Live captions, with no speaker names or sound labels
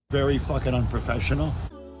Very fucking unprofessional.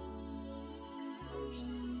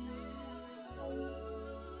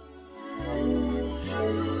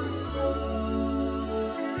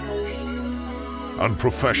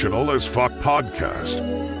 Unprofessional as Fuck Podcast.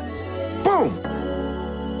 Boom!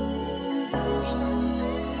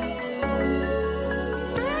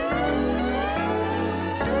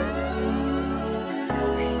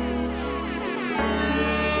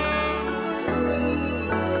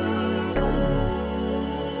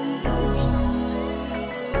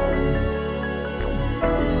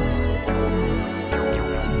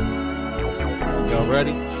 Y'all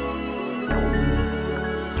ready?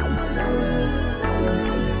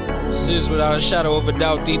 This is without a shadow of a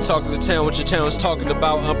doubt D Talk of the Town, what your town is talking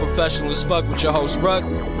about. Unprofessional as fuck with your host Ruck.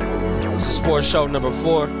 This is sports show number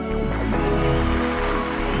 4.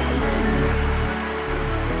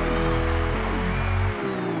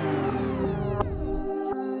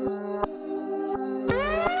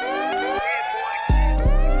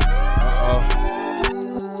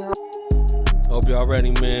 Hope y'all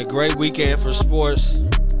ready, man. Great weekend for sports.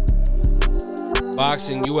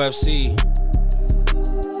 Boxing, UFC.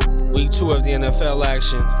 Week 2 of the NFL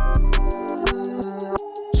action.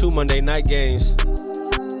 2 Monday night games.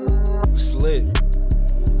 It's lit.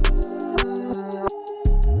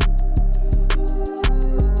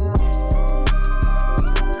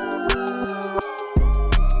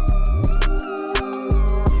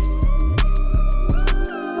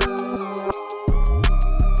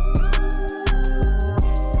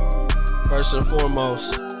 First and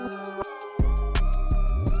foremost,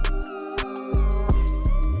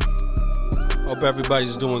 hope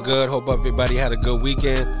everybody's doing good. Hope everybody had a good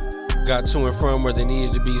weekend. Got to and from where they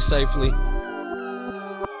needed to be safely.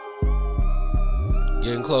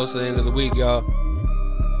 Getting close to the end of the week, y'all.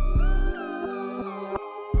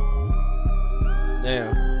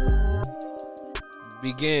 Now,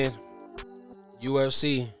 begin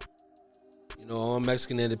UFC. You know, on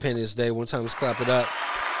Mexican Independence Day. One time, let's clap it up.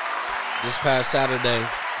 This past Saturday,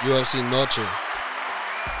 UFC Noche.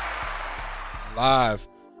 Live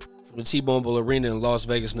from the T-Mobile Bowl Arena in Las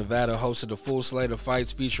Vegas, Nevada, hosted a full slate of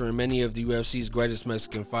fights featuring many of the UFC's greatest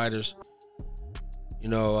Mexican fighters. You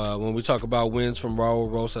know, when we talk about wins from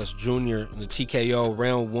Raul Rosas Jr. in the TKO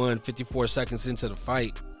round 1, 54 seconds into the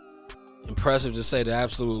fight. Impressive to say the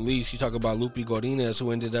absolute least. You talk about Lupe Godinez,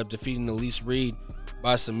 who ended up defeating Elise Reed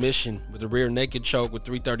by submission with a rear naked choke with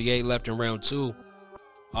 3:38 left in round 2.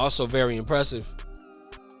 Also very impressive.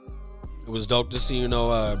 It was dope to see,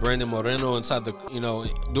 Brandon Moreno inside the,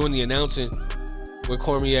 doing the announcing with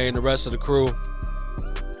Cormier and the rest of the crew.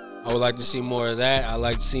 I would like to see more of that. I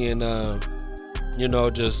like seeing,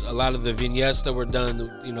 just a lot of the vignettes that were done,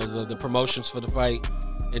 the promotions for the fight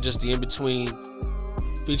and just the in-between.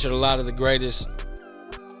 Featured a lot of the greatest,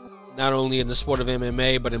 not only in the sport of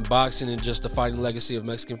MMA, but in boxing and just the fighting legacy of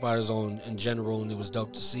Mexican fighters in general, and it was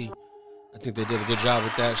dope to see. I think they did a good job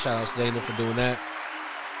with that. Shout out to Dana for doing that.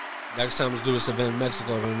 Next time, let's do this event in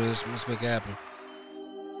Mexico, man. Let's make it happen.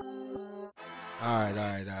 All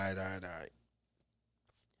right.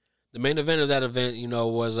 The main event of that event,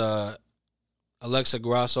 was Alexa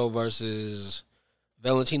Grasso versus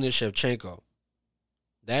Valentina Shevchenko.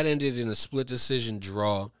 That ended in a split decision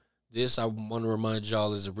draw. This, I want to remind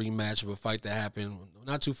y'all, is a rematch of a fight that happened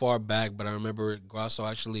not too far back, but I remember Grasso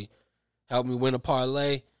actually helped me win a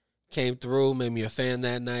parlay. Came through, made me a fan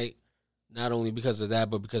that night. Not only because of that,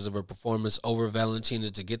 but because of her performance over Valentina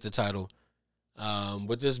to get the title.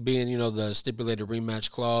 With this being, the stipulated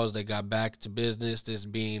rematch clause, they got back to business. This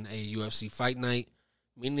being a UFC fight night,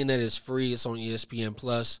 meaning that it's free. It's on ESPN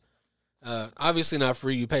Plus. Obviously not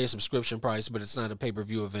free. You pay a subscription price, but it's not a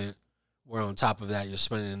pay-per-view event. Where on top of that, you're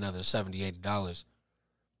spending another $70, $80.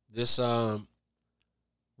 This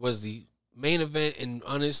was the main event, and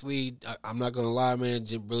honestly, I'm not going to lie, man,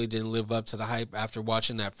 it really didn't live up to the hype after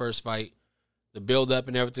watching that first fight. The build-up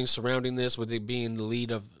and everything surrounding this, with it being the lead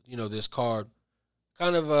of, this card,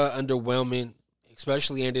 kind of underwhelming,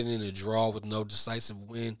 especially ending in a draw with no decisive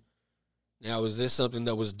win. Now, is this something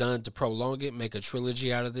that was done to prolong it, make a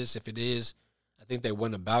trilogy out of this? If it is, I think they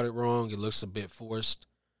went about it wrong. It looks a bit forced.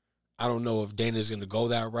 I don't know if Dana's going to go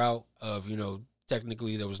that route of,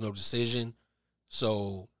 technically there was no decision.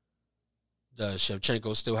 So does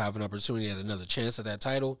Shevchenko still have an opportunity at another chance at that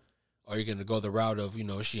title? Or are you going to go the route of,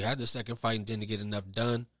 she had the second fight and didn't get enough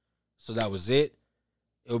done, so that was it?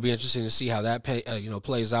 It will be interesting to see how that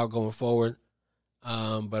plays out going forward.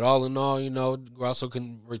 But all in all, Grasso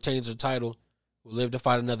retains her title, will live to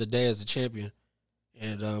fight another day as the champion,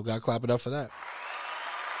 and got to clap it up for that.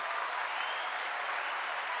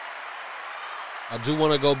 I do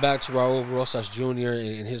want to go back to Raul Rosas Jr.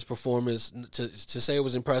 and his performance. To say it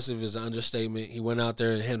was impressive is an understatement. He went out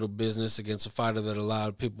there and handled business against a fighter that a lot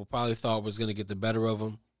of people probably thought was going to get the better of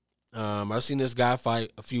him. I've seen this guy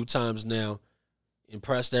fight a few times now.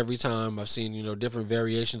 Impressed every time. I've seen, different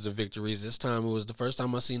variations of victories. This time it was the first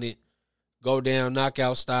time I've seen it go down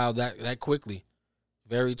knockout style that quickly.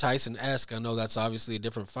 Very Tyson-esque. I know that's obviously a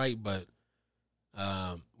different fight, but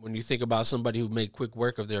when you think about somebody who made quick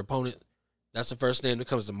work of their opponent, that's the first name that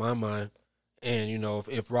comes to my mind. And,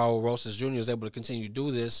 if Raul Rosas Jr. is able to continue to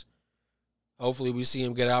do this, hopefully we see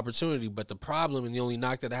him get an opportunity. But the problem and the only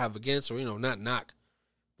knock that I have against, or, not knock,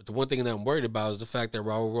 but the one thing that I'm worried about is the fact that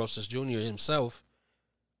Raul Rosas Jr. himself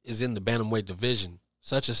is in the bantamweight division.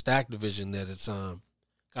 Such a stacked division that it's kind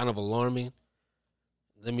of alarming.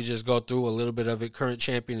 Let me just go through a little bit of it. Current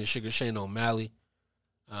champion is Sugar Shane O'Malley.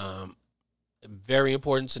 Very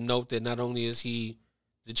important to note that not only is he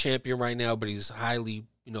the champion right now, but he's highly,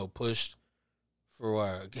 pushed. For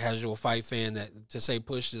a casual fight fan, that to say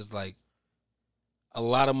pushed is like a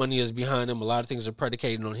lot of money is behind him. A lot of things are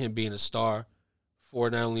predicated on him being a star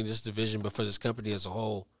for not only this division, but for this company as a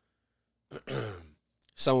whole.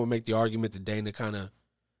 Some would make the argument that Dana kind of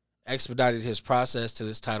expedited his process to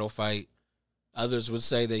this title fight. Others would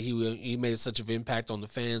say that he made such an impact on the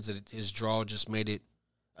fans that his draw just made it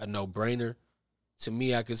a no-brainer. To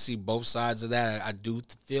me, I could see both sides of that. I do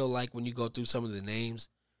feel like when you go through some of the names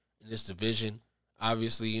in this division,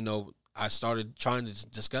 obviously, I started trying to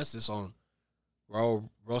discuss this on Raul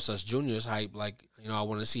Rosas Jr.'s hype. Like, I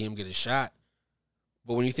want to see him get a shot.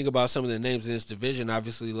 But when you think about some of the names in this division,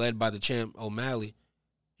 obviously led by the champ O'Malley,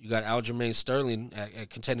 you got Aljamain Sterling at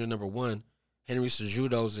contender number 1. Henry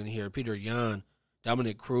Cejudo's in here. Peter Yan,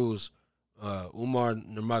 Dominic Cruz, Umar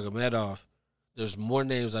Nurmagomedov. There's more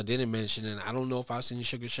names I didn't mention, and I don't know if I've seen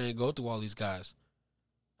Sugar Shane go through all these guys.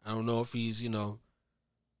 I don't know if he's,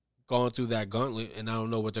 going through that gauntlet, and I don't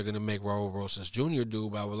know what they're going to make Raul Rosas Jr. do,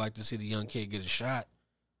 but I would like to see the young kid get a shot.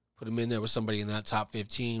 Put him in there with somebody in that top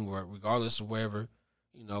 15, where regardless of wherever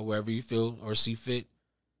you feel or see fit,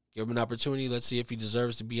 give him an opportunity. Let's see if he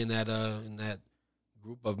deserves to be in that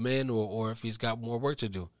group of men or if he's got more work to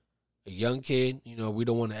do. A young kid, we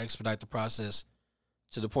don't want to expedite the process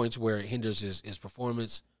to the point where it hinders his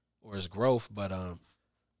performance or his growth. But I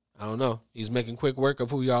don't know. He's making quick work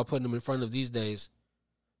of who y'all putting him in front of these days.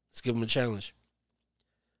 Let's give him a challenge.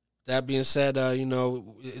 That being said,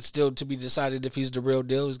 it's still to be decided if he's the real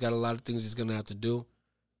deal. He's got a lot of things he's going to have to do.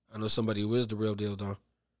 I know somebody who is the real deal, though.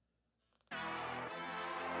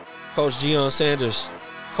 Coach Deion Sanders.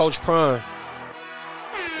 Coach Prime.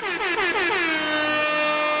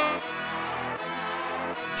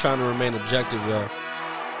 Trying to remain objective, y'all.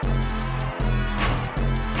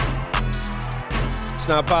 It's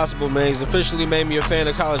not possible, man. He's officially made me a fan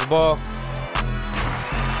of college ball.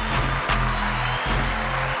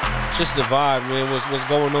 Just the vibe, man. What's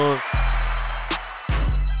going on?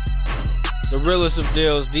 The realest of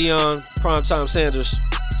deals, Deion Primetime Sanders.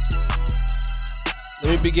 Let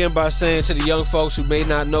me begin by saying to the young folks who may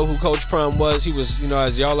not know who Coach Prime was, he was,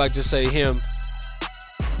 as y'all like to say, him.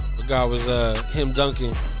 The guy was him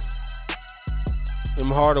Duncan. Him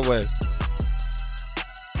Hardaway.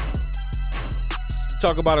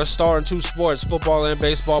 Talk about a star in 2 sports, football and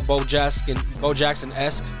baseball, Bo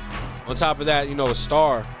Jackson-esque. On top of that, a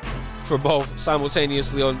star for both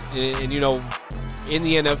simultaneously. And in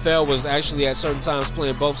the NFL was actually at certain times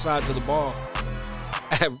playing both sides of the ball.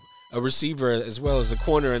 A receiver as well as a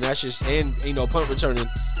corner, and that's just, and punt returning.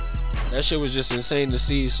 That shit was just insane to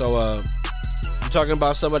see. So I'm talking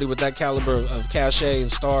about somebody with that caliber of cachet and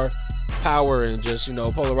star power and just,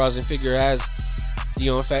 polarizing figure as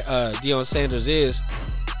Deion Sanders is.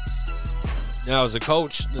 Now as a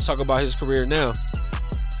coach, let's talk about his career now.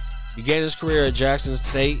 Began his career at Jackson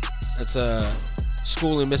State. That's a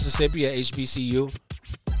school in Mississippi at HBCU.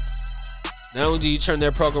 Not only did he turn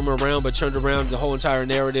their program around, but turned around the whole entire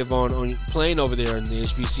narrative on playing over there in the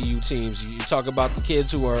HBCU teams. You talk about the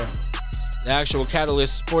kids who are the actual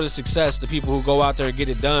catalysts for the success, the people who go out there and get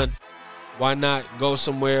it done. Why not go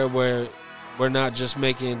somewhere where we're not just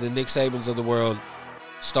making the Nick Sabans of the world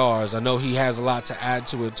stars? I know he has a lot to add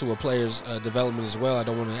to a player's development as well. I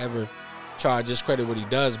don't want to ever try to discredit what he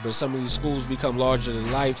does, but some of these schools become larger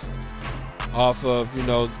than life off of,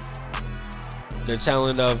 the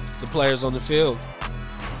talent of the players on the field.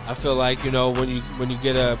 I feel like, when you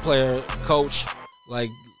get a player coach like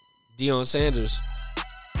Deion Sanders,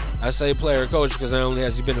 I say player coach because not only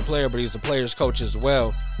has he been a player, but he's a player's coach as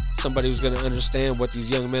well. Somebody who's going to understand what these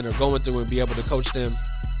young men are going through and be able to coach them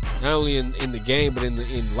not only in the game, but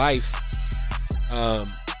in life.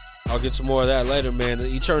 I'll get some more of that later, man.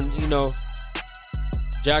 He turned,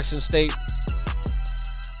 Jackson State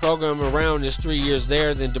program around his 3 years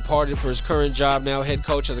there, then departed for his current job, now head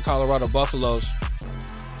coach of the Colorado Buffaloes.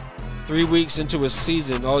 3 weeks into his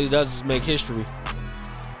season, all he does is make history.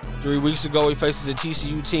 3 weeks ago, he faces a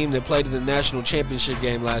TCU team that played in the national championship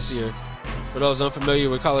game last year. For those unfamiliar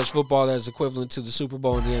with college football, that is equivalent to the Super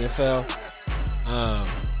Bowl in the NFL.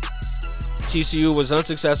 TCU was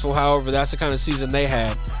unsuccessful, however, that's the kind of season they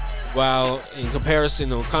had. While in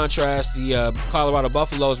comparison, on contrast, the Colorado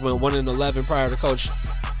Buffaloes went 1-11 prior to Coach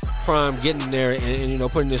Prime getting there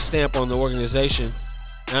and putting his stamp on the organization.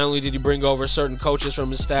 Not only did he bring over certain coaches from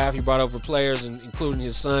his staff, he brought over players, including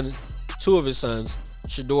his son, two of his sons,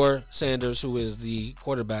 Shedeur Sanders, who is the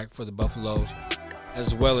quarterback for the Buffaloes,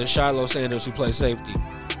 as well as Shiloh Sanders, who plays safety.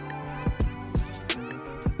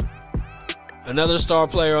 Another star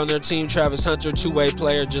player on their team, Travis Hunter, two-way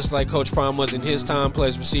player, just like Coach Prime was in his time,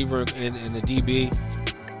 plays receiver and the DB.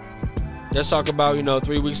 Let's talk about,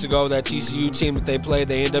 3 weeks ago, that TCU team that they played,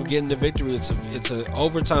 they end up getting the victory. It's a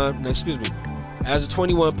overtime, as a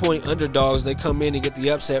 21-point underdogs, they come in and get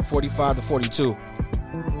the upset 45-42.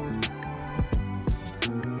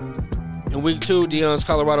 In week 2, Deion's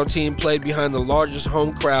Colorado team played behind the largest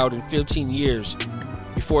home crowd in 15 years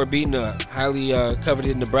before beating a highly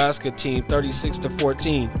coveted Nebraska team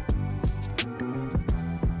 36-14.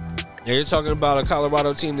 Now you're talking about a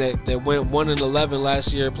Colorado team that went 1-11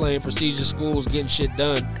 last year, playing prestigious schools, getting shit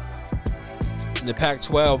done. In the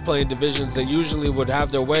Pac-12, playing divisions that usually would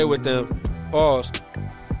have their way with them. Pause.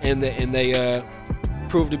 And they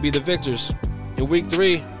proved to be the victors. In week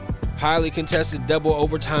 3, highly contested double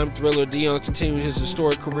overtime thriller, Deion continued his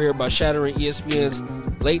historic career by shattering ESPN's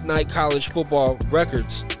late-night college football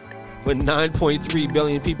records when 9.3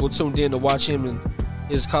 billion people tuned in to watch him and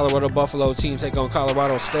his Colorado Buffalo team take on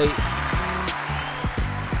Colorado State.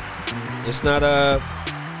 It's not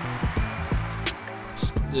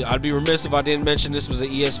I'd be remiss if I didn't mention this was an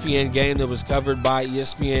ESPN game that was covered by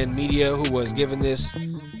ESPN Media, who was giving this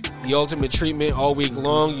the ultimate treatment all week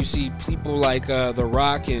long. You see people like The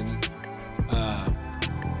Rock and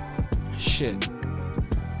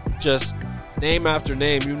just name after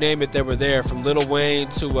name, you name it, they were there. From Lil Wayne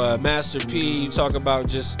to Master P. You talk about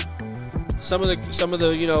just some of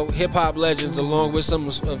the hip hop legends, along with some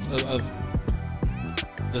of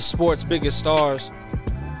the sport's biggest stars.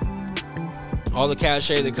 All the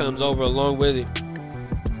cachet that comes over along with it,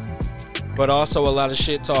 but also a lot of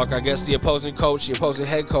shit talk. I guess the opposing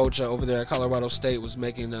head coach over there at Colorado State was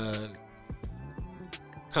making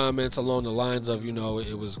comments along the lines of,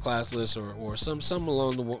 it was classless or some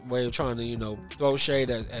along the way of trying to, throw shade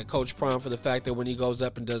at Coach Prime for the fact that when he goes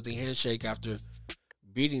up and does the handshake after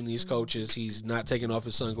beating these coaches, he's not taking off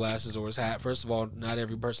his sunglasses or his hat. First of all, not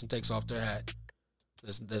every person takes off their hat.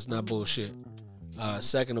 That's not bullshit.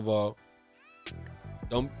 Second of all,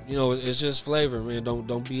 it's just flavor, man.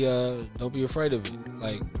 Don't be afraid of it.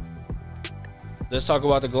 Like, let's talk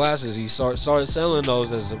about the glasses. He started selling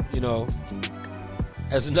those as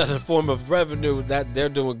another form of revenue. That they're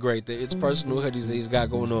doing great. It's personal hoodies that he's got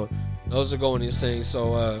going on. Those are going insane.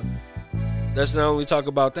 So let's not only talk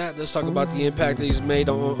about that. Let's talk about the impact that he's made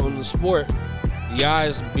on the sport. The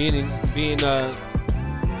eyes being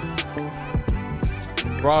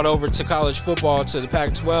brought over to college football, to the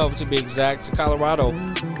Pac-12 to be exact, to Colorado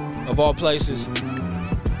of all places.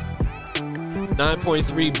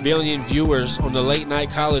 9.3 billion viewers on the late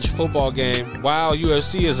night college football game while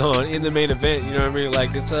UFC is on in the main event. You know what I mean?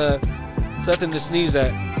 Like, it's something to sneeze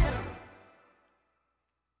at.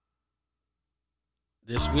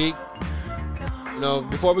 This week,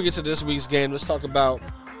 before we get to this week's game, let's talk about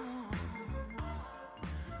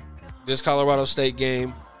this Colorado State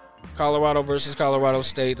game. Colorado versus Colorado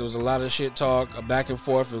State. There was a lot of shit talk, a back and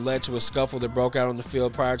forth. It led to a scuffle that broke out on the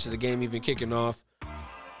field prior to the game even kicking off.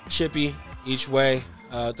 Chippy each way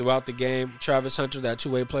throughout the game. Travis Hunter, that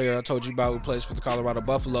two-way player I told you about who plays for the Colorado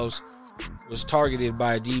Buffaloes, was targeted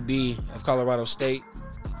by a DB of Colorado State.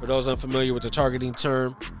 For those unfamiliar with the targeting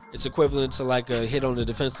term, it's equivalent to like a hit on the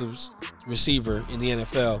defensive receiver in the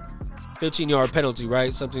NFL. 15-yard penalty,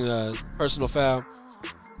 right? Something, personal foul.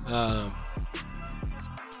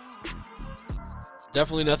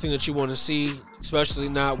 Definitely nothing that you want to see, especially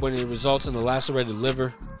not when it results in a lacerated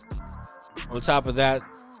liver. On top of that,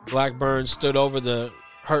 Blackburn stood over the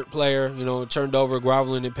hurt player, turned over,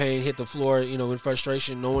 groveling in pain, hit the floor, in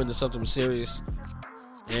frustration, knowing that something was serious.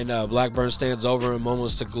 And Blackburn stands over him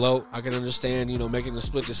almost to gloat. I can understand, making a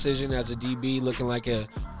split decision as a DB, looking like you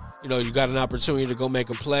got an opportunity to go make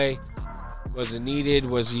a play. Was it needed?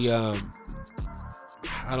 Was he, I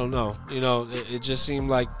don't know. It just seemed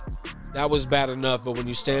like that was bad enough, but when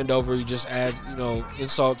you stand over, you just add,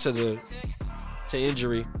 insult to to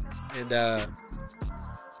injury, and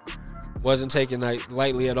wasn't taken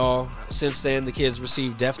lightly at all. Since then, the kid's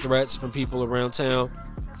received death threats from people around town.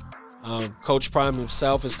 Coach Prime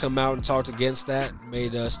himself has come out and talked against that,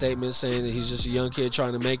 made a statement saying that he's just a young kid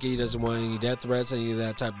trying to make it. He doesn't want any death threats, any of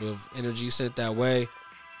that type of energy sent that way.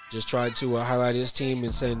 Just tried to highlight his team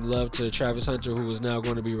and send love to Travis Hunter, who is now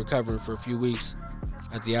going to be recovering for a few weeks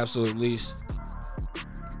at the absolute least.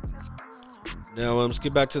 Now, let's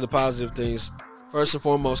get back to the positive things. First and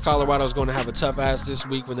foremost, Colorado's going to have a tough ass this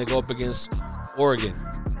week when they go up against Oregon.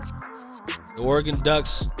 The Oregon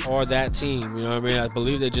Ducks are that team. You know what I mean? I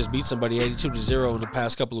believe they just beat somebody 82-0 in the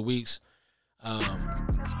past couple of weeks.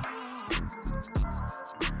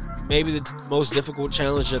 Maybe the most difficult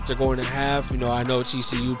challenge that they're going to have. You know, I know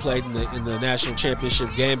TCU played in the national championship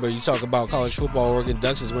game, but you talk about college football, Oregon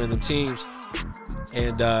Ducks is one of them teams.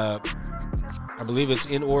 And I believe it's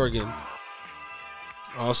in Oregon.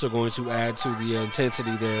 Also going to add to the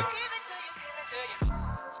intensity there.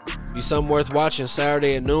 Be something worth watching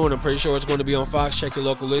Saturday at noon. I'm pretty sure it's going to be on Fox. Check your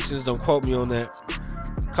local listings. Don't quote me on that.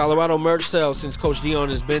 Colorado merch sales since Coach Dion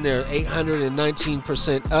has been there,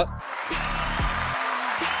 819% up.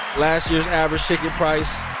 Last year's average ticket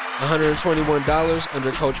price, $121.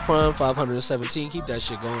 Under Coach Prime, $517. Keep that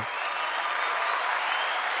shit going.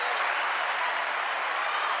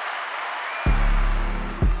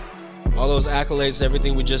 All those accolades,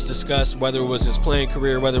 everything we just discussed, whether it was his playing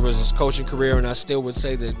career, whether it was his coaching career, and I still would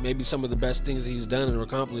say that maybe some of the best things that he's done and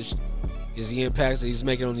accomplished is the impacts that he's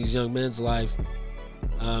making on these young men's life.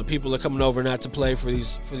 People are coming over not to play for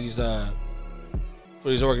these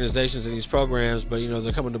organizations and these programs, but you know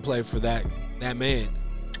they're coming to play for that man,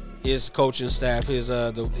 his coaching staff, his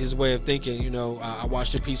way of thinking. You know, I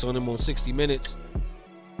watched a piece on him on 60 Minutes.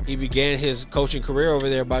 He began his coaching career over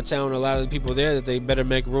there by telling a lot of the people there that they better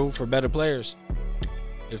make room for better players.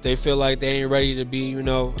 If they feel like they ain't ready to be, you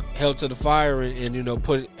know, held to the fire and you know,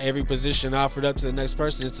 put every position offered up to the next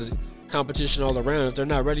person, it's a competition all around. If they're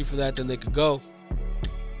not ready for that, then they could go.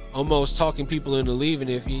 Almost talking people into leaving.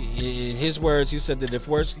 In his words, he said that if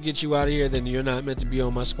words can get you out of here, then you're not meant to be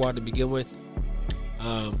on my squad to begin with.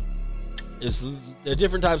 There are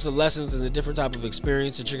different types of lessons and the different type of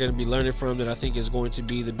experience that you're going to be learning from that I think is going to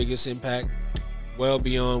be the biggest impact, well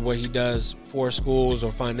beyond what he does for schools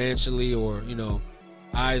or financially or, you know,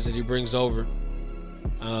 eyes that he brings over.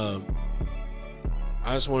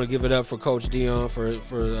 I just want to give it up for Coach Dion, for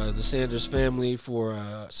the Sanders family, for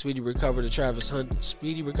speedy recovery for Travis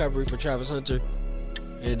Hunter,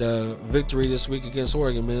 and victory this week against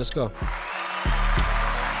Oregon. Man, let's go.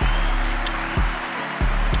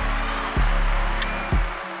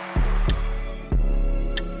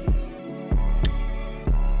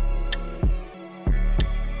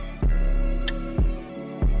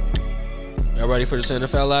 Y'all ready for this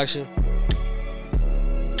NFL action?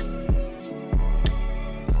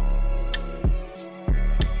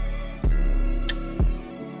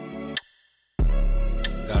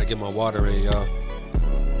 Gotta get my water in, y'all.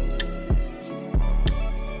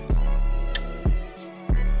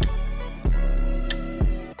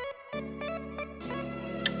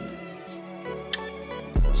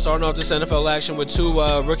 Starting off this NFL action with two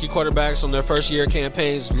rookie quarterbacks on their first year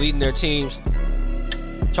campaigns leading their teams.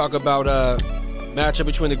 Talk about matchup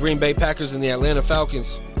between the Green Bay Packers and the Atlanta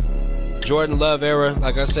Falcons. Jordan Love era,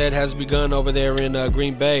 like I said, has begun over there in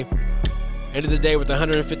Green Bay. Ended the day with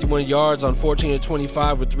 151 yards on 14 of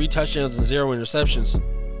 25 with 3 touchdowns and 0 interceptions.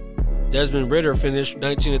 Desmond Ridder finished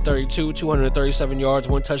 19 of 32, 237 yards,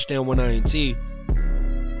 1 touchdown, 1 INT. He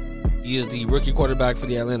is the rookie quarterback for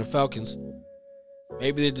the Atlanta Falcons.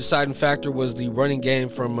 Maybe the deciding factor was the running game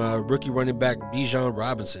from rookie running back Bijan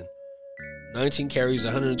Robinson. 19 carries,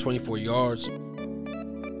 124 yards.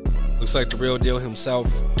 Looks like the real deal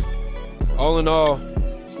himself. All in all,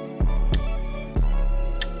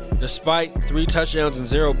 despite 3 touchdowns and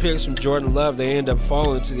 0 picks from Jordan Love, they end up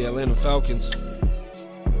falling to the Atlanta Falcons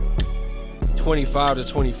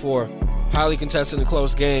 25-24. Highly contested and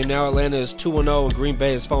close game. Now Atlanta is 2-0 and Green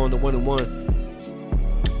Bay is falling to 1-1.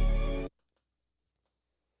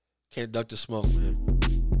 Can't duck the smoke, man.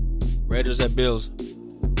 Raiders at Bills.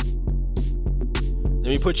 Let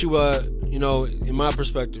me put you, in my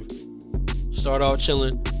perspective. Start off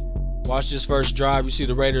chilling. Watch this first drive. You see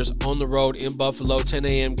the Raiders on the road in Buffalo, 10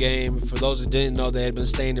 a.m. game. For those that didn't know, they had been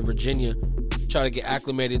staying in Virginia, try to get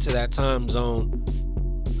acclimated to that time zone.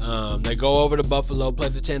 They go over to Buffalo, play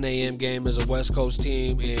the 10 a.m. game as a West Coast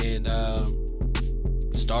team, and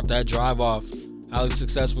start that drive off. Highly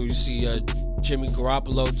successful. You see Jimmy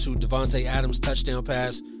Garoppolo to Devontae Adams touchdown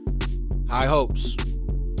pass. High hopes.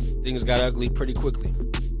 Things got ugly pretty quickly.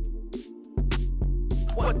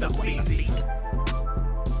 What the Weezy?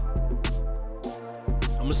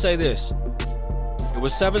 going to say this. It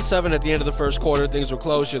was 7-7 at the end of the first quarter. Things were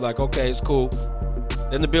close. You're like, okay, it's cool.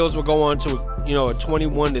 Then the Bills would go on to, a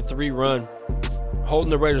 21-3 run, holding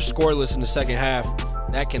the Raiders scoreless in the second half.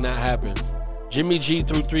 That cannot happen. Jimmy G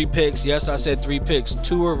threw 3 picks. Yes, I said 3 picks.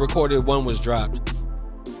 2 were recorded, 1 was dropped.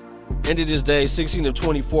 Ended his day 16 of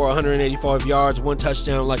 24, 185 yards, 1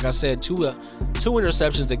 touchdown. Like I said, 2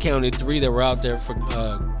 interceptions that counted, 3 that were out there for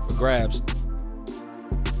grabs.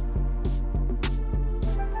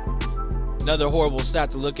 Another horrible stat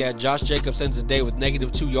to look at. Josh Jacobs ends the day with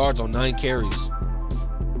 -2 yards on 9 carries.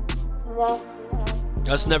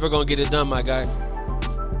 That's never going to get it done, my guy.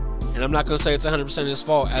 And I'm not going to say it's 100% his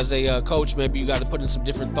fault. As a coach, maybe you got to put in some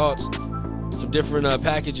different thoughts, some different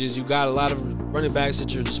packages. You got a lot of running backs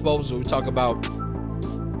at your disposal. We talk about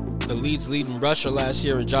the leading rusher last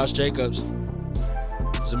year in Josh Jacobs,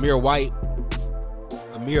 Zamir White,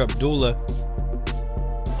 Amir Abdullah,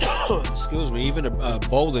 excuse me, even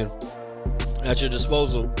Bolden at your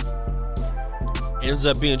disposal. Ends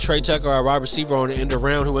up being Trey Tucker, our wide receiver on the end of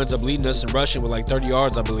round, who ends up leading us in rushing with like 30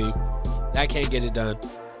 yards, I believe. That can't get it done.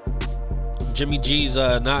 Jimmy G's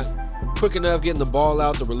not quick enough getting the ball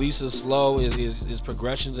out. The release is slow. His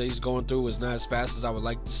progressions that he's going through is not as fast as I would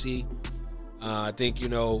like to see. I think,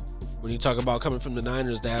 when you talk about coming from the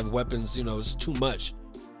Niners, they have weapons, it's too much.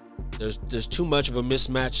 There's too much of a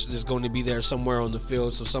mismatch that's going to be there somewhere on the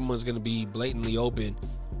field, so someone's going to be blatantly open.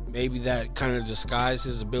 Maybe that kind of disguises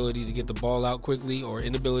his ability to get the ball out quickly, or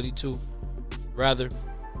inability to, rather.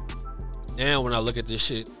 Now, when I look at this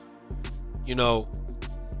shit, me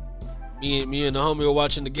and the homie were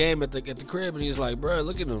watching the game at the crib, and he's like, bro,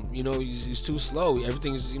 look at him. He's too slow.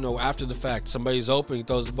 Everything's, after the fact. Somebody's open, he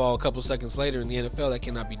throws the ball a couple seconds later. In the NFL, that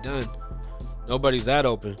cannot be done. Nobody's that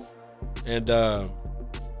open. And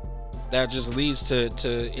that just leads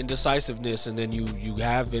to indecisiveness, and then you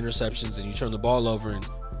have interceptions, and you turn the ball over. And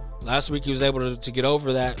last week he was able to get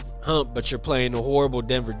over that hump, but you're playing a horrible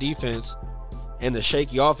Denver defense and a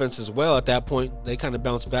shaky offense as well at that point. They kind of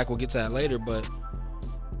bounced back. We'll get to that later, but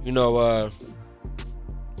we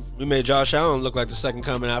made Josh Allen look like the second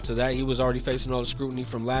coming after that. He was already facing all the scrutiny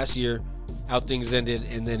from last year, how things ended,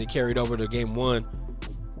 and then it carried over to game 1.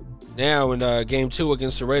 Now in game 2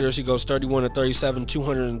 against the Raiders, he goes 31 of 37,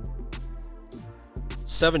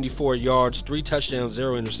 274 yards, 3 touchdowns,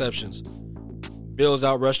 0 interceptions. Bills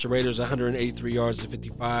outrushed the Raiders 183 yards to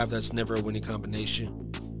 55. That's never a winning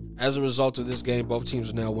combination. As a result of this game, both teams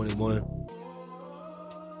are now 1-1.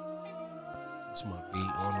 That's my beat.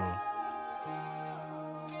 Hold on.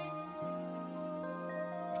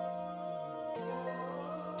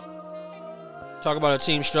 Talk about a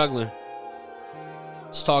team struggling.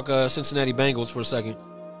 Let's talk Cincinnati Bengals for a second.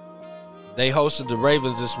 They hosted the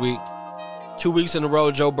Ravens this week. 2 weeks in a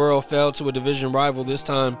row, Joe Burrow fell to a division rival. This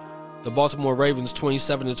time, the Baltimore Ravens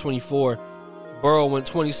 27-24. Burrow went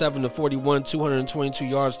 27-41, 222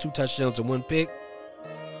 yards, 2 touchdowns, and 1 pick.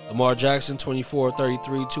 Lamar Jackson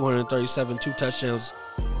 24-33, 237, 2 touchdowns,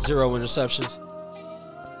 0 interceptions.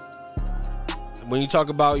 When you talk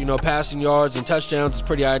about, passing yards and touchdowns, it's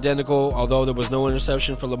pretty identical. Although there was no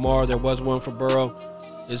interception for Lamar, there was one for Burrow.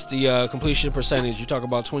 It's the completion percentage. You talk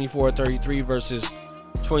about 24-33 versus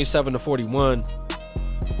 27-41.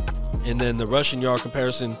 And then the rushing yard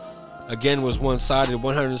comparison, again, was one-sided.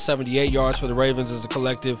 178 yards for the Ravens as a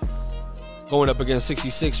collective, going up against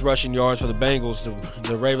 66 rushing yards for the Bengals.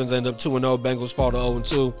 The Ravens end up 2-0. Bengals fall to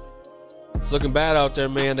 0-2. It's looking bad out there,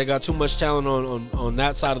 man. They got too much talent on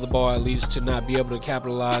that side of the ball, at least, to not be able to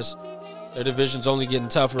capitalize. Their division's only getting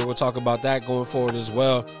tougher. We'll talk about that going forward as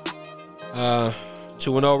well.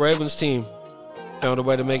 2-0 Ravens team found a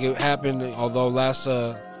way to make it happen, although last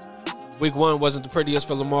week 1 wasn't the prettiest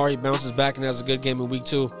for Lamar. He bounces back and has a good game in week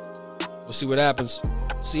 2. We'll see what happens.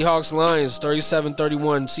 Seahawks Lions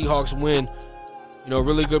 37-31. Seahawks win.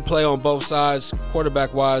 Really good play on both sides.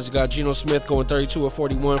 Quarterback wise, you got Geno Smith going 32 of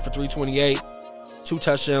 41 for 328, 2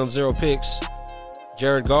 touchdowns, 0 picks.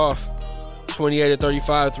 Jared Goff 28 of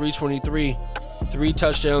 35, 323, 3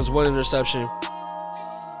 touchdowns, 1 interception.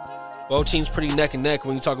 Both teams pretty neck and neck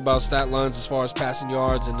when you talk about stat lines as far as passing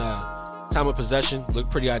yards and time of possession.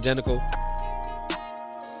 Look pretty identical.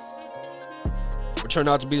 What turned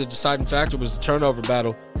out to be the deciding factor was the turnover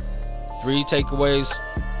battle. 3 takeaways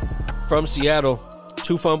from Seattle.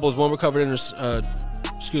 2 fumbles, 1 recovered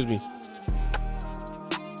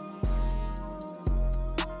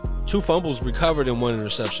 2 fumbles recovered and 1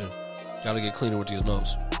 interception. Gotta get cleaner with these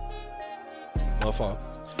notes. My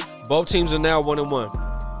fault. Both teams are now 1-1.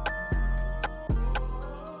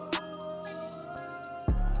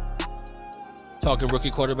 Talking rookie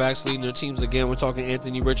quarterbacks leading their teams again. We're talking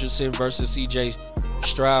Anthony Richardson versus CJ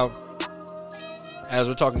Stroud. as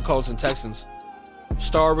we're talking Colts and Texans.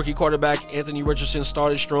 Star rookie quarterback Anthony Richardson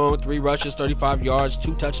started strong, 3 rushes, 35 yards,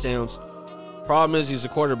 2 touchdowns. Problem is he's a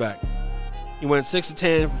quarterback. He went 6 of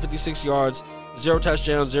 10 for 56 yards, 0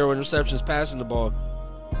 touchdowns, 0 interceptions passing the ball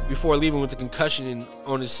before leaving with a concussion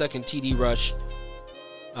on his second TD rush.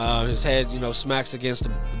 His head, smacks against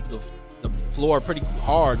the floor pretty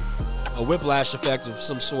hard, a whiplash effect of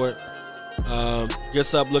some sort.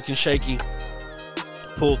 Gets up looking shaky,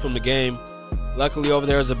 pulled from the game. Luckily over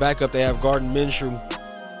there as a backup, they have Gardner Minshew.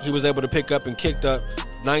 He was able to pick up and kicked up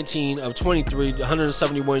 19 of 23,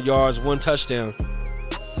 171 yards, 1 touchdown.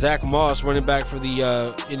 Zach Moss, running back for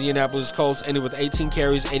the Indianapolis Colts, ended with 18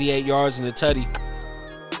 carries, 88 yards, and a tutty.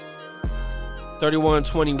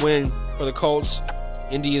 31-20 win for the Colts.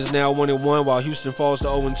 Indy is now 1-1, while Houston falls to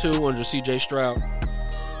 0-2 under C.J. Stroud.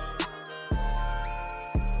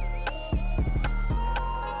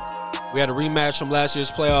 We had a rematch from last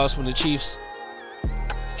year's playoffs when the Chiefs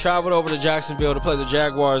traveled over to Jacksonville to play the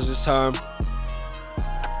Jaguars this time.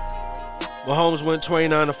 Mahomes went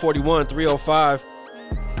 29 of 41, 305,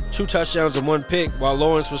 2 touchdowns and 1 pick, while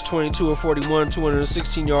Lawrence was 22 of 41,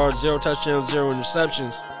 216 yards, 0 touchdowns, 0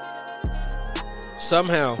 interceptions.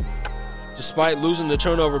 Somehow, despite losing the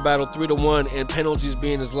turnover battle 3-1 and penalties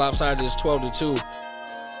being as lopsided as 12-2,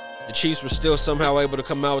 the Chiefs were still somehow able to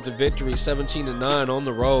come out with the victory, 17-9 on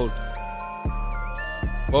the road.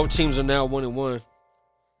 Both teams are now 1-1.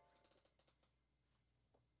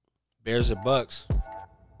 Bears at Bucks.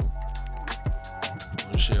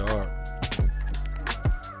 That shit hard.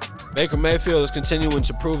 Baker Mayfield is continuing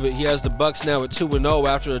to prove it. He has the Bucks now at 2-0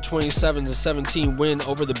 after a 27-17 win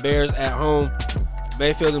over the Bears at home.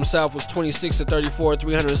 Mayfield himself was 26 of 34,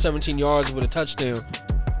 317 yards with a touchdown,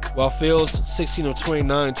 while Fields 16 of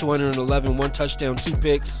 29, 211, 1 touchdown, 2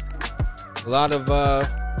 picks. A lot of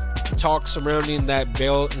talk surrounding that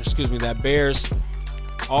Bears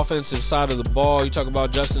offensive side of the ball. You talk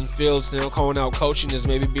about Justin Fields now calling out coaching as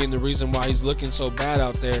maybe being the reason why he's looking so bad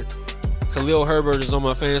out there. Khalil Herbert is on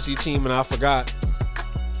my fantasy team, and I forgot.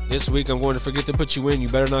 This week I'm going to forget to put you in. You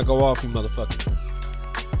better not go off, you motherfucker.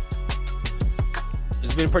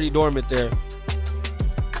 It's been pretty dormant there. I'm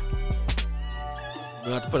going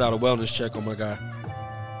to have to put out a wellness check on my guy.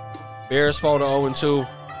 Bears fall to 0-2.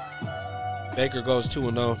 Baker goes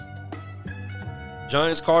 2-0.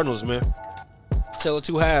 Giants Cardinals, man. Tale of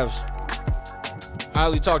two halves.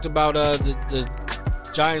 Highly talked about the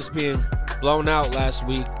Giants being blown out last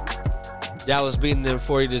week. Dallas beating them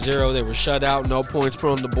 40-0. They were shut out, no points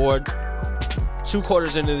put on the board. 2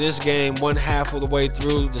 quarters into this game, 1 half of the way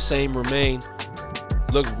through, the same remain.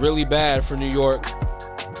 Looked really bad for New York.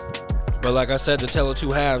 But like I said, the tale of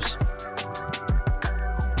two halves.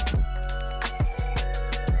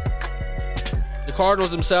 The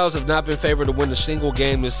Cardinals themselves have not been favored to win a single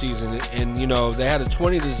game this season. And, they had a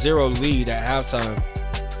 20-0 lead at halftime.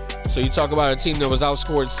 So you talk about a team that was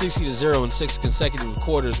outscored 60-0 in 6 consecutive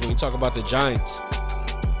quarters when you talk about the Giants.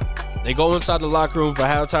 They go inside the locker room for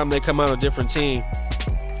halftime. They come out a different team.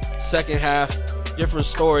 Second half, different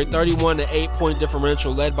story. 31 to 8-point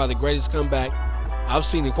differential led by the greatest comeback I've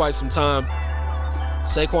seen in quite some time.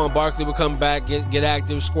 Saquon Barkley would come back, get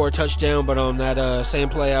active, score a touchdown, but on that same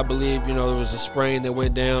play, I believe, there was a sprain that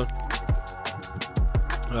went down.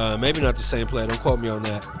 Maybe not the same play. Don't quote me on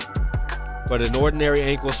that. But an ordinary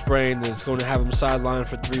ankle sprain that's going to have him sidelined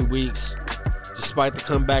for 3 weeks. Despite the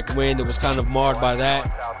comeback win, it was kind of marred by that.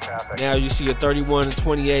 Now you see a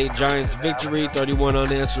 31-28 Giants victory, 31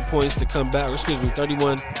 unanswered points to come back.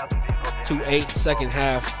 31-8 second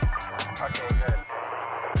half.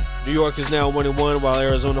 New York is now 1-1 while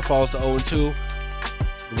Arizona falls to 0-2.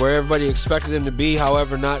 Where everybody expected them to be,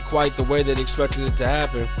 however, not quite the way they'd expected it to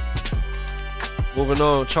happen. Moving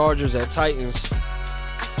on, Chargers at Titans.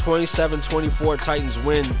 27-24 Titans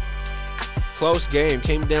win. Close game.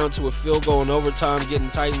 Came down to a field goal in overtime, getting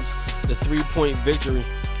Titans the 3-point victory.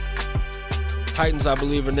 Titans, I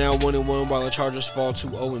believe, are now 1-1 while the Chargers fall to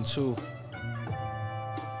 0-2.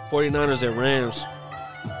 49ers at Rams.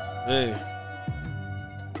 Hey.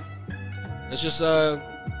 Let's just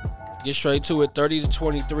get straight to it.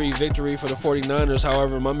 30-23 victory for the 49ers.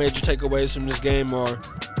 However, my major takeaways from this game are,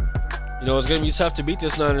 it's going to be tough to beat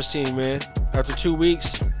this Niners team, man. After 2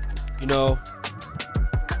 weeks,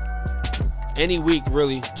 any week,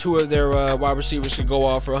 really, 2 of their wide receivers could go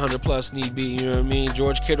off for 100-plus need be. You know what I mean?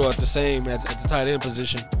 George Kittle at the same, at the tight end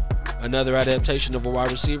position. Another adaptation of a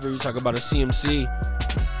wide receiver. You talk about a CMC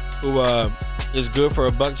who is good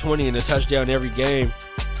for $120 and a touchdown every game.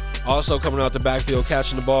 Also coming out the backfield,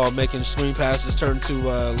 catching the ball, making screen passes turn to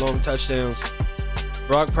long touchdowns.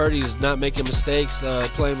 Brock Purdy is not making mistakes,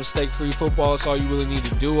 playing mistake-free football. That's all you really need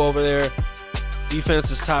to do over there.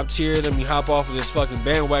 Defense is top tier. Let me hop off of this fucking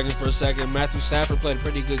bandwagon for a second. Matthew Stafford played a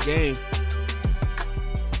pretty good game.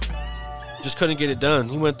 Just couldn't get it done.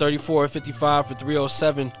 He went 34 of 55 for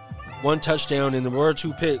 307, 1 touchdown, and there were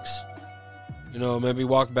 2 picks. You know, maybe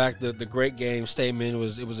walk back the great game statement.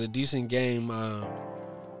 It was a decent game.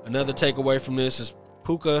 Another takeaway from this is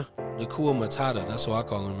Puka Nacua Matata. That's what I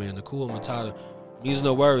call him, man. Nacua Matata. Means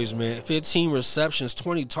no worries, man. 15 receptions,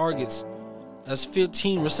 20 targets. That's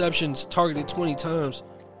 15 receptions targeted 20 times.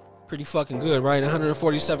 Pretty fucking good, right?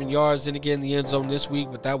 147 yards. Didn't get in the end zone this week,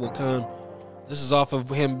 but that will come. This is off of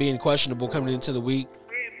him being questionable coming into the week.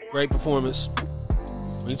 Great performance.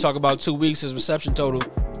 When you talk about 2 weeks, his reception total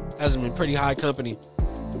hasn't been pretty high company.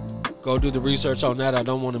 Go do the research on that. I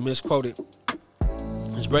don't want to misquote it.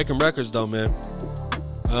 He's breaking records, though, man.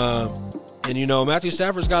 And, you know, Matthew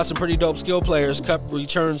Stafford's got some pretty dope skill players. Cup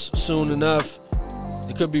returns soon enough.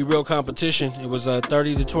 It could be real competition. It was a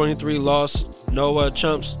 30-23 loss. No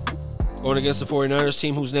chumps going against the 49ers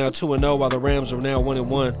team, who's now 2-0, while the Rams are now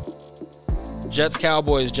 1-1. Jets,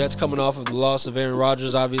 Cowboys. Jets coming off of the loss of Aaron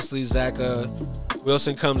Rodgers, obviously. Zach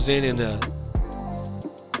Wilson comes in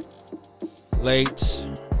late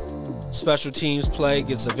special teams play,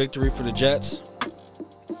 gets a victory for the Jets.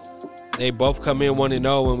 They both come in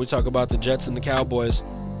 1-0 when we talk about the Jets and the Cowboys.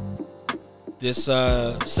 This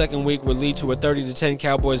second week would lead to a 30-10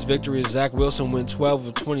 Cowboys victory as Zach Wilson went 12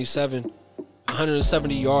 of 27,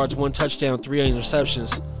 170 yards, 1 touchdown, 3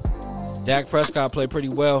 interceptions. Dak Prescott played pretty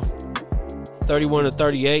well. 31 of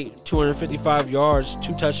 38, 255 yards,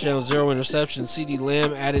 2 touchdowns, 0 interceptions. CeeDee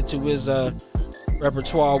Lamb added to his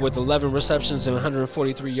repertoire with 11 receptions and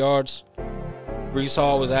 143 yards. Breece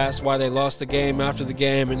Hall was asked why they lost the game after the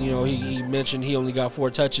game, and you know he mentioned he only got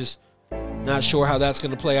 4 touches. Not sure how that's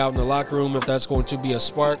going to play out in the locker room, if that's going to be a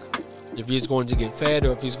spark, if he's going to get fed,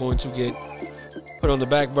 or if he's going to get put on the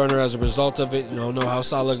back burner as a result of it. You don't know how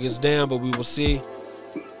Saleh gets down, but we will see.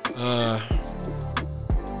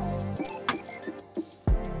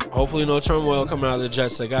 Hopefully no turmoil coming out of the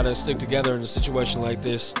Jets. They got to stick together in a situation like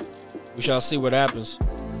this. We shall see what happens.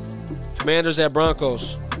 Commanders at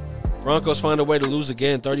Broncos. Broncos find a way to lose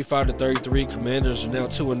again, 35-33. Commanders are now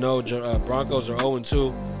 2-0. Broncos are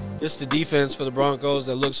 0-2. It's the defense for the Broncos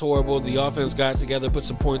that looks horrible. The offense got together, put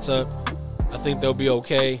some points up. I think they'll be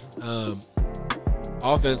okay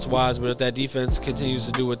offense-wise, but if that defense continues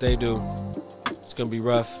to do what they do, it's going to be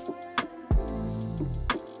rough.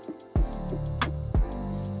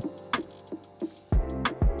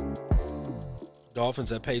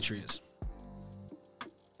 Dolphins at Patriots.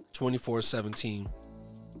 24-17.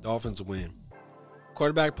 Dolphins win.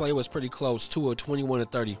 Quarterback play was pretty close. 2 of 21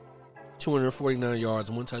 of 30. 249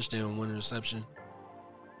 yards, 1 touchdown, 1 interception.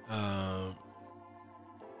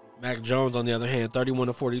 Mac Jones, on the other hand, 31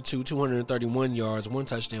 of 42, 231 yards, 1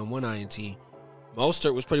 touchdown, 1 INT.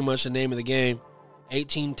 Mostert was pretty much the name of the game.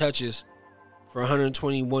 18 touches for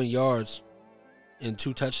 121 yards and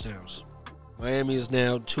 2 touchdowns. Miami is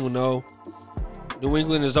now 2-0. New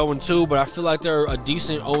England is 0-2, but I feel like they're a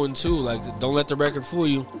decent 0-2. Like, don't let the record fool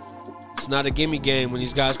you. It's not a gimme game. When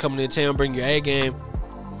these guys come into town, bring your A game.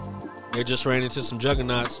 They just ran into some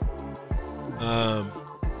juggernauts.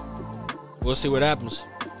 We'll see what happens.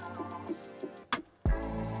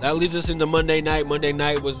 That leads us into Monday night. Monday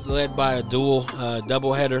night was led by a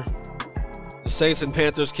doubleheader. The Saints and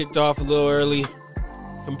Panthers kicked off a little early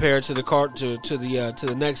compared to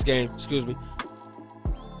the next game. Excuse me.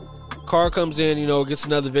 Carr comes in, gets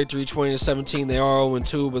another victory, 20-17. They are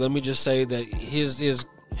 0-2, but let me just say that his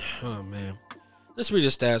oh man. Let's read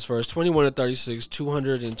his stats first. 21 of 36,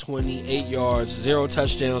 228 yards, 0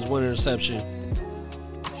 touchdowns, 1 interception.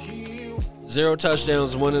 0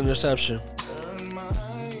 touchdowns, 1 interception.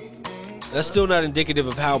 That's still not indicative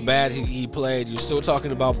of how bad he played. You're still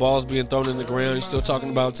talking about balls being thrown in the ground. You're still talking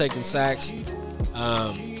about taking sacks,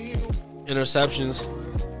 interceptions.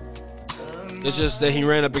 It's just that he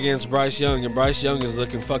ran up against Bryce Young, and Bryce Young is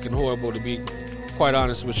looking fucking horrible, to be quite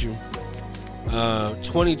honest with you.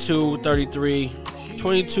 22-33,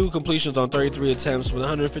 22 completions on 33 attempts with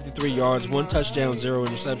 153 yards, 1 touchdown, 0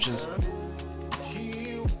 interceptions.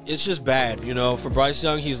 It's just bad, for Bryce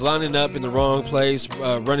Young. He's lining up in the wrong place.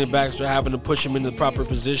 Running backs are having to push him in the proper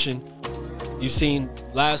position. You've seen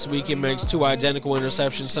last week he makes 2 identical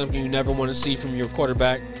interceptions, something you never want to see from your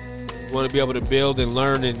quarterback. You want to be able to build and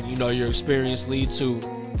learn, and your experience lead to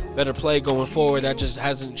better play going forward. That just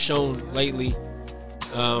hasn't shown lately.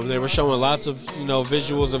 They were showing lots of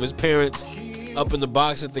visuals of his parents up in the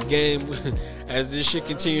box at the game as this shit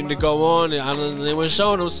continued to go on, and they weren't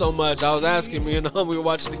showing them so much. I was asking me, we were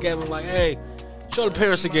watching the game. I'm like, hey, show the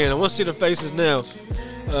parents again. I want to see the faces now.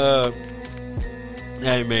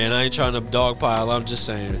 Hey, man, I ain't trying to dogpile. I'm just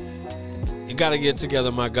saying. You got to get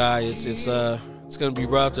together, my guy. It's going to be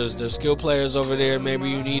rough. There's skill players over there. Maybe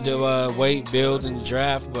you need to wait, build, and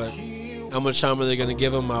draft, but how much time are they going to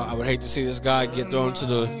give him? I would hate to see this guy get thrown to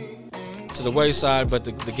the wayside, but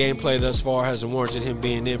the gameplay thus far hasn't warranted him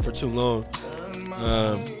being in for too long.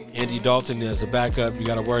 Andy Dalton as a backup, you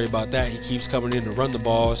got to worry about that. He keeps coming in to run the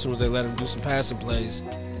ball. As soon as they let him do some passing plays,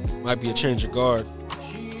 might be a change of guard.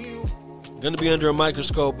 Going to be under a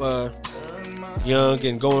microscope, Young,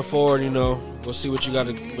 and going forward, we'll see what you got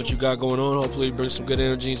going on. Hopefully, bring some good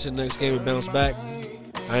energy into the next game and bounce back.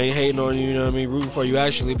 I ain't hating on you, rooting for you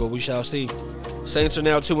actually, but we shall see. Saints are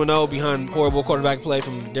now 2-0 behind horrible quarterback play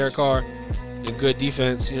from Derek Carr and good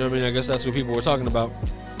defense. I guess that's what people were talking about.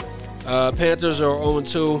 Panthers are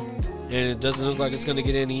 0-2, and it doesn't look like it's going to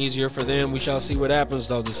get any easier for them. We shall see what happens,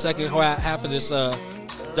 though. The second half of this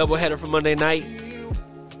doubleheader for Monday night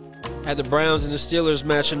had the Browns and the Steelers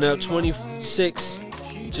matching up 26-22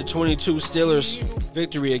 Steelers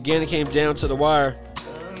victory. Again, it came down to the wire,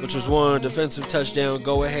 which was one defensive touchdown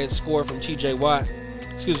go-ahead score from TJ Watt.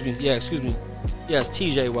 Excuse me. Yes,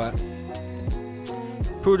 TJ Watt.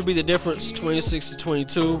 Proved to be the difference,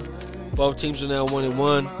 26-22. Both teams are now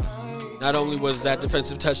 1-1. Not only was that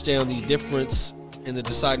defensive touchdown the difference and the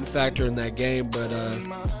deciding factor in that game, but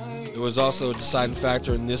it was also a deciding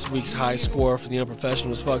factor in this week's high score for the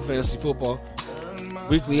Unprofessionals Fuck Fantasy Football.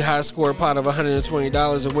 Weekly high score pot of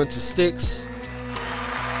 $120. It went to Sticks.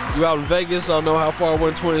 You out in Vegas, I don't know how far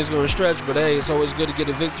 120 is going to stretch, but hey, it's always good to get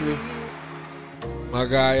a victory. My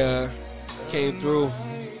guy came through.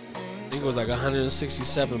 I think it was like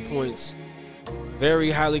 167 points.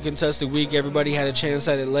 Very highly contested week. Everybody had a chance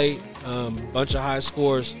at it late. Bunch of high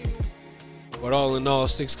scores. But all in all,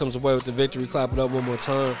 Sticks comes away with the victory. Clap it up one more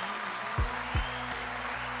time.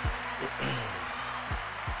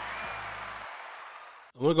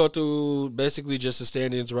 I'm going to go through basically just the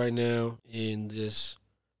standings right now in this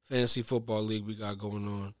fantasy football league we got going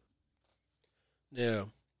on.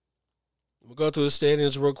 Now, we'll go through the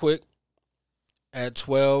standings real quick. At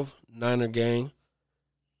 12, Niner Gang.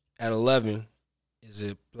 At 11, is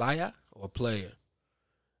it Playa or Player?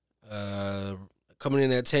 Coming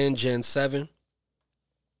in at 10, Gen 7.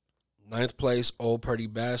 9th place, Old Purdy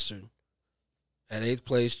Bastard. At 8th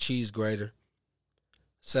place, Cheese Grater.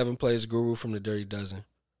 7th place, Guru from the Dirty Dozen.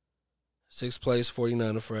 6th place,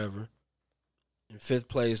 49er Forever. In 5th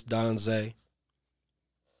place, Don Zay.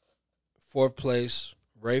 4th place,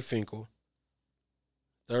 Ray Finkel.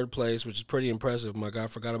 3rd place, which is pretty impressive. My guy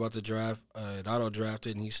forgot about the draft. It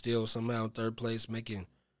auto-drafted, and he's still somehow in 3rd place, making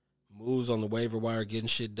moves on the waiver wire, getting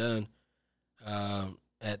shit done.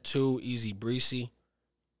 At 2, Easy Breezy.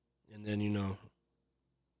 And then,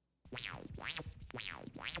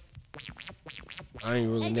 I ain't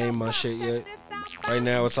really named my shit yet. Right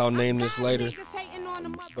now, it's I'll name this later.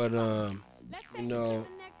 But,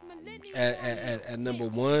 at number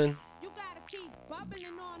 1,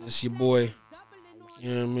 it's your boy. You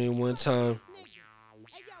know what I mean? One time.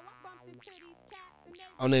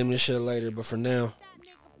 I'll name this shit later, but for now.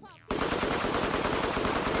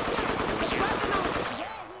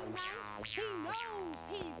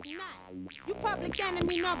 You public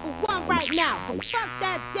enemy number 1 right now. But fuck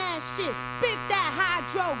that damn shit. Spit that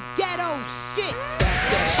hydro ghetto shit. That's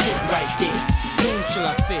that shit right there. Whom shall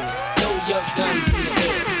I fear? Throw your guns in the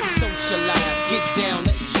air. Socialize, get down,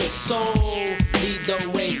 let your soul lead the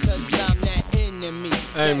way, cause I'm that enemy.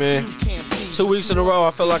 Hey, man. 2 weeks in a row,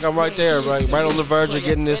 I feel like I'm right there, right on the verge of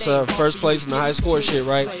getting this first place in the high score shit,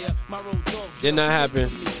 right? Did not happen.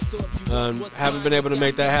 Haven't been able to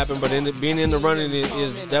make that happen, but being in the running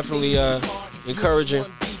is definitely encouraging.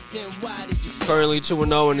 Currently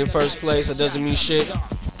 2-0 and in first place. That doesn't mean shit.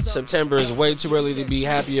 September is way too early to be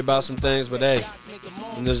happy about some things, but hey,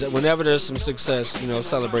 whenever there's some success,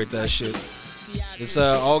 celebrate that shit. It's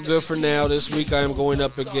all good for now. This week I am going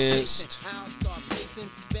up against...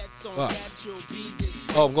 Fuck.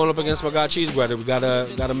 Oh, I'm going up against my guy Cheese Grater. We got a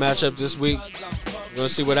matchup this week. We're going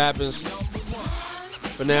to see what happens.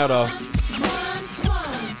 For now, though.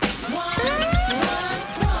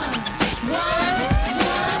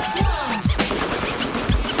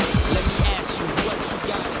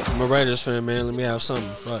 I'm a Raiders fan, man. Let me have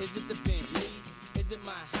something. Fuck.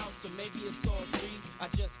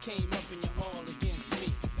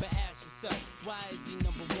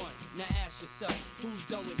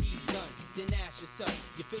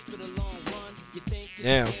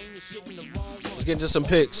 Damn. Let's get into some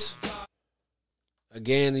picks.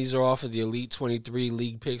 Again, these are off of the Elite 23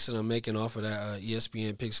 league picks that I'm making off of that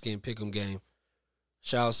ESPN Pigskin Pick'em game.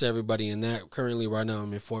 Shout out to everybody in that. Currently, right now,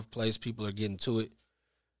 I'm in 4th place. People are getting to it.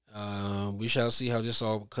 We shall see how this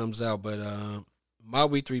all comes out. But my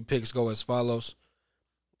week 3 picks go as follows.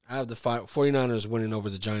 I have the 49ers winning over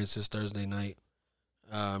the Giants this Thursday night.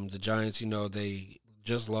 The Giants, they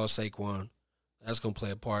just lost Saquon. That's going to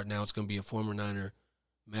play a part. Now it's going to be a former Niner,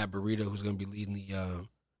 Matt Breida, who's going to be leading the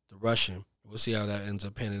rushing. We'll see how that ends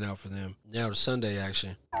up panning out for them. Now to Sunday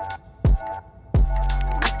action.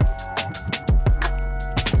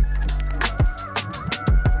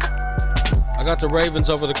 I got the Ravens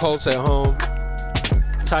over the Colts at home.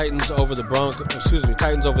 Titans over the Browns.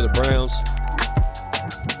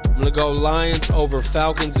 I'm going to go Lions over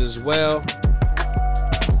Falcons as well.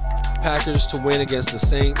 Packers to win against the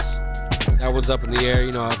Saints. That one's up in the air.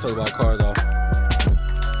 You know how I feel about Carr, though.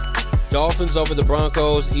 Dolphins over the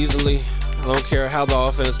Broncos easily. I don't care how the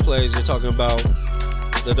offense plays. You're talking about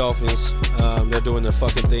the Dolphins. They're doing their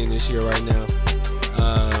fucking thing this year right now.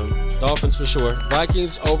 Dolphins for sure.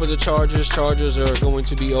 Vikings over the Chargers. Chargers are going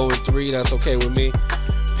to be 0-3. That's okay with me.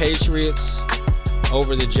 Patriots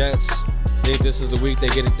over the Jets. I think this is the week they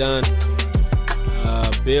get it done.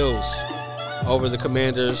 Bills over the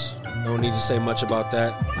Commanders. Don't need to say much about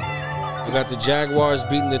that. I got the Jaguars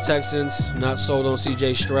beating the Texans. Not sold on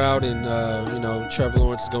C.J. Stroud, and Trevor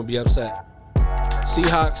Lawrence is going to be upset.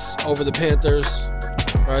 Seahawks over the Panthers.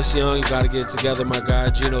 Bryce Young, you got to get it together, my guy.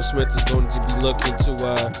 Geno Smith is going to be looking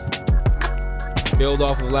to build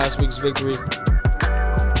off of last week's victory.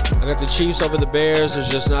 I got the Chiefs over the Bears. There's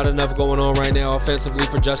just not enough going on right now offensively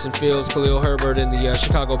for Justin Fields, Khalil Herbert, and the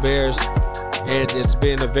Chicago Bears. And it's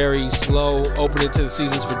been a very slow opening to the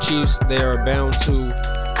seasons for Chiefs. They are bound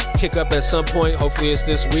to kick up at some point. Hopefully it's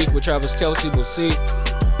this week with Travis Kelce. We'll see.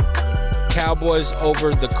 Cowboys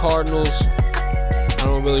over the Cardinals. I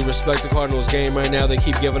don't really respect the Cardinals game right now. They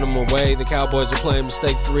keep giving them away. The Cowboys are playing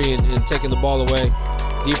mistake-free and taking the ball away.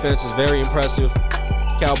 Defense is very impressive.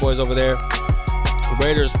 Cowboys over there. The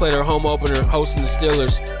Raiders play their home opener hosting the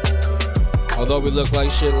Steelers. Although we looked like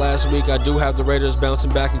shit last week, I do have the Raiders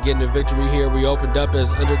bouncing back and getting a victory here. We opened up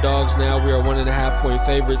as underdogs. Now we are 1.5 point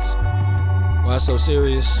favorites. Why so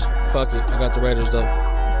serious? Fuck it. I got the Raiders though.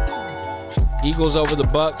 Eagles over the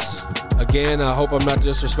Bucks. Again, I hope I'm not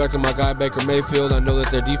disrespecting my guy Baker Mayfield. I know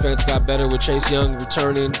that their defense got better with Chase Young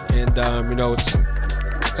returning, and it's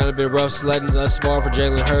kind of been rough sledding thus far for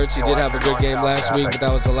Jalen Hurts. He did have a good game last week, but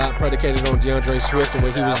that was a lot predicated on DeAndre Swift and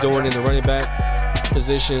what he was doing in the running back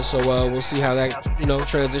position. So we'll see how that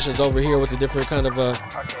transitions over here with a different kind of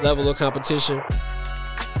level of competition.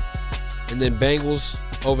 And then Bengals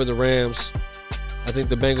over the Rams. I think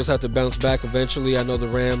the Bengals have to bounce back eventually. I know the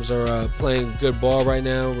Rams are playing good ball right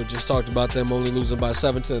now. We just talked about them only losing by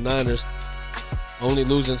 7 to the Niners. Only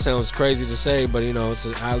losing sounds crazy to say, but it's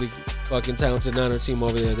a highly fucking talented Niner team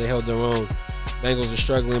over there. They held their own. Bengals are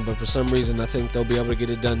struggling, but for some reason I think they'll be able to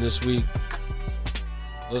get it done this week.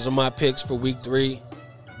 Those are my picks for week 3.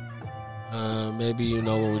 Maybe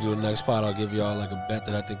when we do the next pod, I'll give y'all like a bet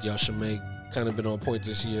that I think y'all should make. Kind of been on point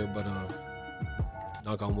this year, but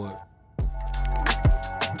knock on wood.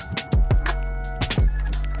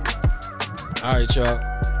 All right, y'all.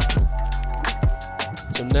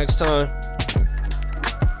 Till next time,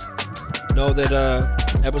 know that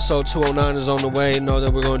episode 209 is on the way. Know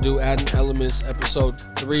that we're going to do Adding Elements episode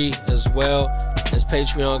 3 as well as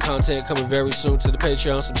Patreon content coming very soon to the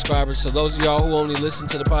Patreon subscribers. So those of y'all who only listen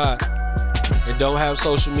to the pod and don't have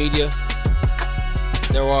social media,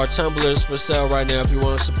 there are tumblers for sale right now if you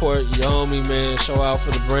want to support your homie, man. Show out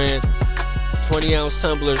for the brand. 20-ounce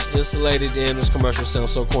tumblers insulated in. This commercial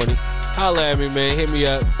sounds so corny. Holla at me, man. Hit me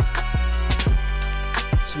up.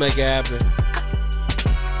 Let's make it happen.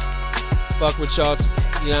 Fuck with y'all.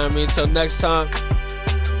 You know what I mean? Till next time,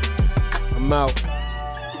 I'm out.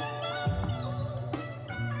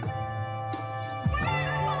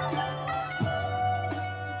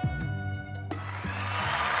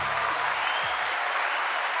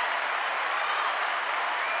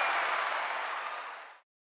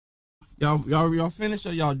 Y'all finished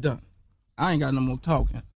or y'all done? I ain't got no more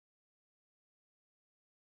talking.